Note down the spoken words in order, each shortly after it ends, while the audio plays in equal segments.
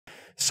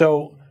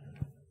So,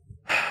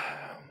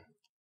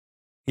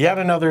 yet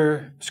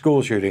another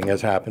school shooting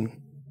has happened.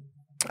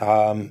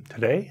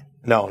 Today?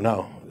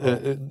 No,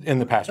 in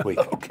the past week.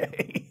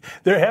 Okay.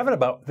 They're having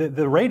about,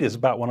 the rate is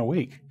about one a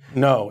week.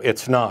 No,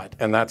 it's not.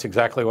 And that's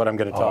exactly what I'm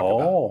going to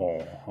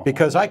talk about.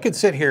 Because I could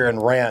sit here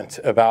and rant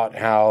about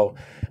how,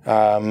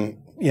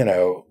 you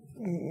know,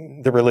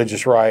 the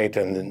religious right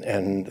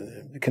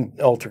and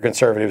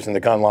ultra-conservatives and the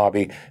gun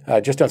lobby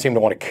just don't seem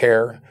to want to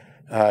care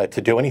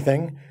to do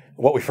anything.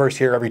 What we first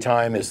hear every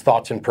time is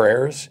thoughts and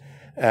prayers.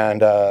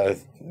 And,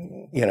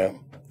 you know,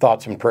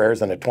 thoughts and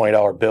prayers and a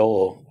 $20 bill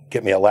will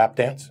get me a lap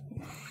dance.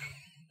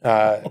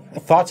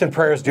 Thoughts and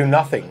prayers do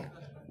nothing.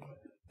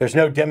 There's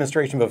no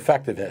demonstration of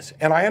effectiveness.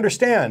 And I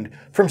understand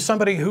from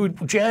somebody who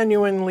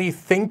genuinely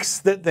thinks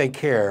that they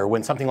care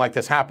when something like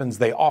this happens,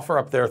 they offer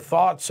up their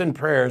thoughts and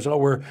prayers.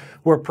 Oh,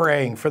 we're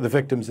praying for the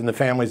victims and the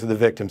families of the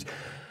victims.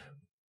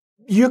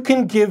 You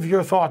can give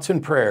your thoughts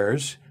and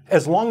prayers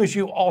as long as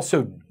you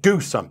also do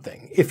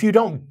something. If you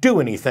don't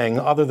do anything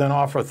other than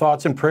offer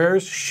thoughts and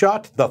prayers,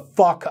 shut the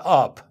fuck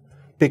up,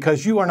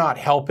 because you are not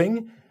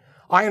helping.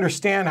 I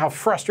understand how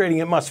frustrating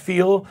it must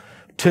feel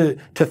to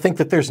think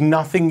that there's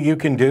nothing you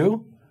can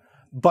do,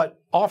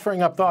 but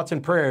offering up thoughts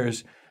and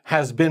prayers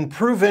has been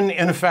proven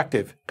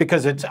ineffective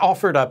because it's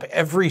offered up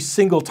every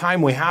single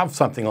time we have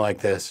something like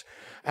this,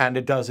 and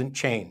it doesn't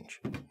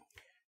change.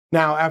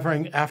 Now,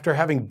 after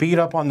having beat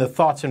up on the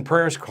thoughts and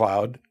prayers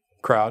crowd,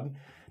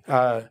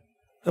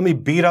 let me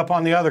beat up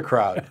on the other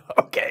crowd.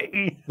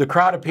 Okay. The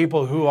crowd of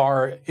people who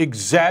are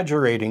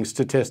exaggerating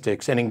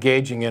statistics and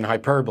engaging in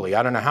hyperbole.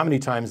 I don't know how many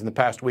times in the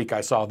past week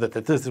I saw that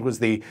this was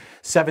the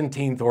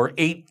 17th or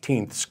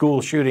 18th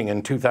school shooting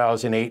in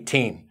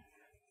 2018.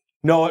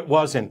 No, it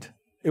wasn't.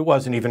 It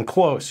wasn't even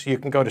close. You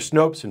can go to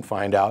Snopes and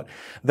find out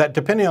that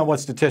depending on what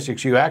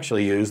statistics you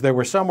actually use, there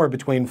were somewhere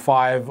between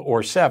 5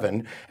 or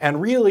 7, and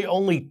really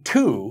only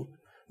 2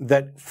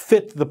 that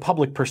fit the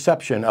public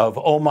perception of,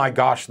 oh my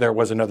gosh, there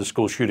was another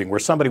school shooting where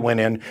somebody went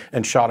in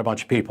and shot a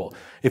bunch of people.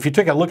 If you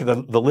took a look at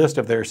the list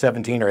of their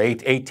 17 or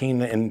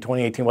 18 in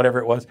 2018, whatever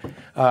it was,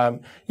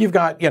 you've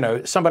got, you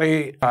know,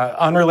 somebody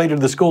unrelated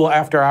to the school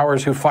after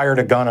hours who fired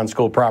a gun on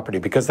school property,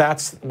 because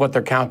that's what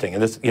they're counting.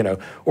 And this, you know,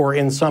 or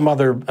in some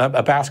other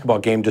a basketball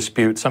game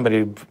dispute,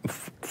 somebody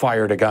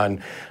fired a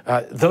gun.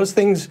 Those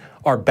things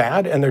are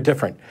bad and they're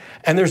different.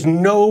 And there's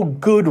no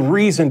good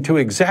reason to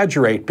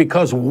exaggerate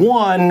because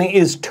one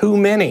is too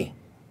many.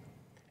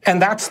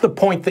 And that's the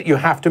point that you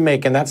have to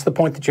make, and that's the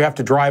point that you have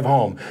to drive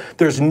home.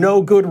 There's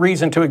no good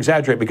reason to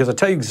exaggerate, because I'll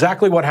tell you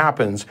exactly what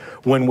happens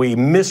when we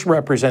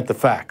misrepresent the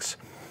facts.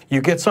 You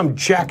get some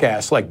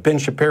jackass like Ben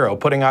Shapiro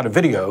putting out a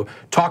video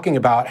talking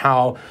about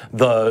how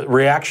the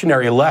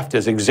reactionary left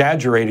is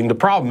exaggerating the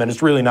problem and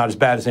it's really not as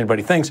bad as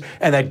anybody thinks,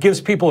 and that gives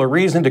people a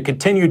reason to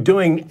continue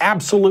doing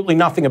absolutely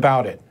nothing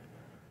about it.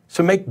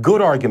 So make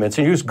good arguments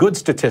and use good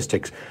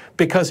statistics,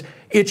 because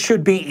it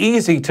should be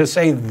easy to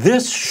say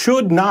this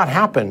should not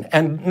happen.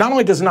 And not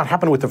only does it not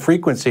happen with the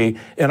frequency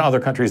in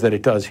other countries that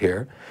it does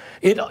here,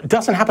 it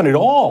doesn't happen at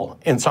all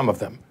in some of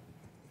them.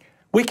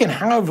 We can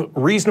have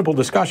reasonable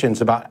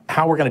discussions about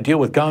how we're going to deal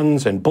with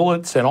guns and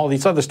bullets and all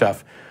this other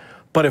stuff.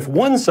 But if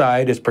one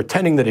side is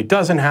pretending that it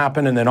doesn't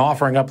happen and then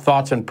offering up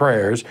thoughts and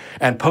prayers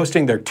and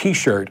posting their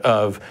T-shirt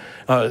of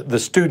the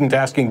student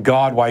asking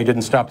God why he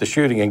didn't stop the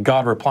shooting and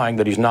God replying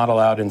that he's not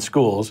allowed in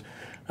schools,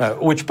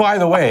 which, by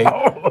the way,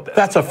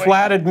 that's a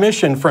flat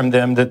admission from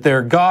them that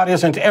their God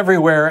isn't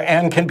everywhere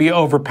and can be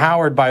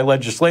overpowered by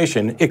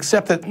legislation,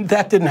 except that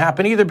that didn't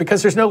happen either,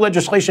 because there's no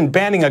legislation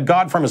banning a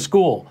God from a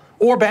school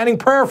or banning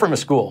prayer from a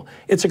school.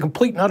 It's a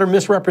complete and utter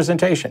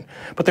misrepresentation.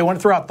 But they want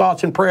to throw out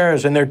thoughts and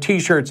prayers in their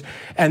T-shirts,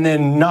 and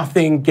then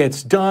nothing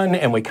gets done,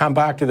 and we come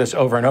back to this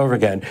over and over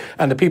again.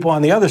 And the people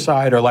on the other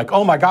side are like,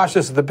 oh my gosh,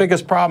 this is the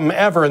biggest problem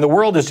ever, and the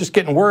world is just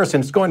getting worse,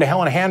 and it's going to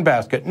hell in a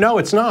handbasket. No,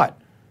 it's not.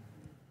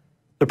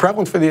 The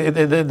prevalence for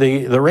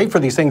the rate for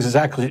these things is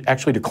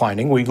actually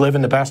declining. We live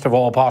in the best of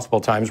all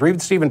possible times.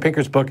 Read Steven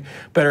Pinker's book,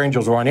 Better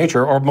Angels, Raw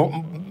Nature, or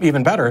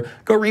even better,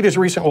 go read his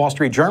recent Wall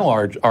Street Journal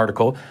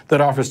article that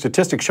offers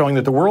statistics showing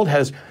that the world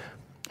has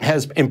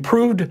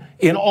improved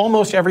in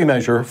almost every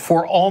measure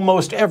for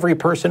almost every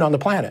person on the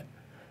planet.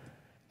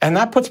 And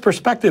that puts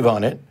perspective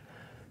on it,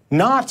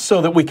 not so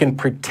that we can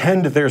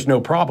pretend there's no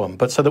problem,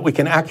 but so that we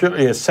can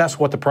accurately assess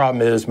what the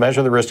problem is,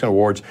 measure the risks and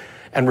rewards,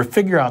 and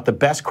figure out the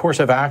best course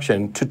of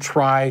action to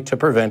try to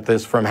prevent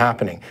this from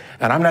happening.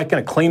 And I'm not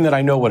going to claim that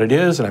I know what it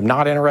is, and I'm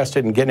not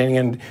interested in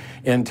getting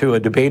into a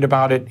debate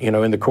about it, you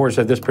know, in the course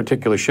of this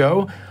particular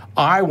show.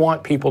 I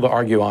want people to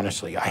argue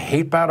honestly. I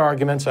hate bad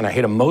arguments, and I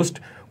hate them most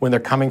when they're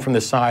coming from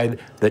the side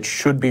that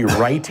should be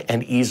right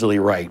and easily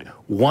right.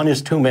 One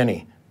is too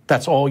many.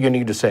 That's all you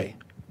need to say.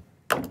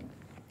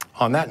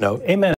 On that note, amen.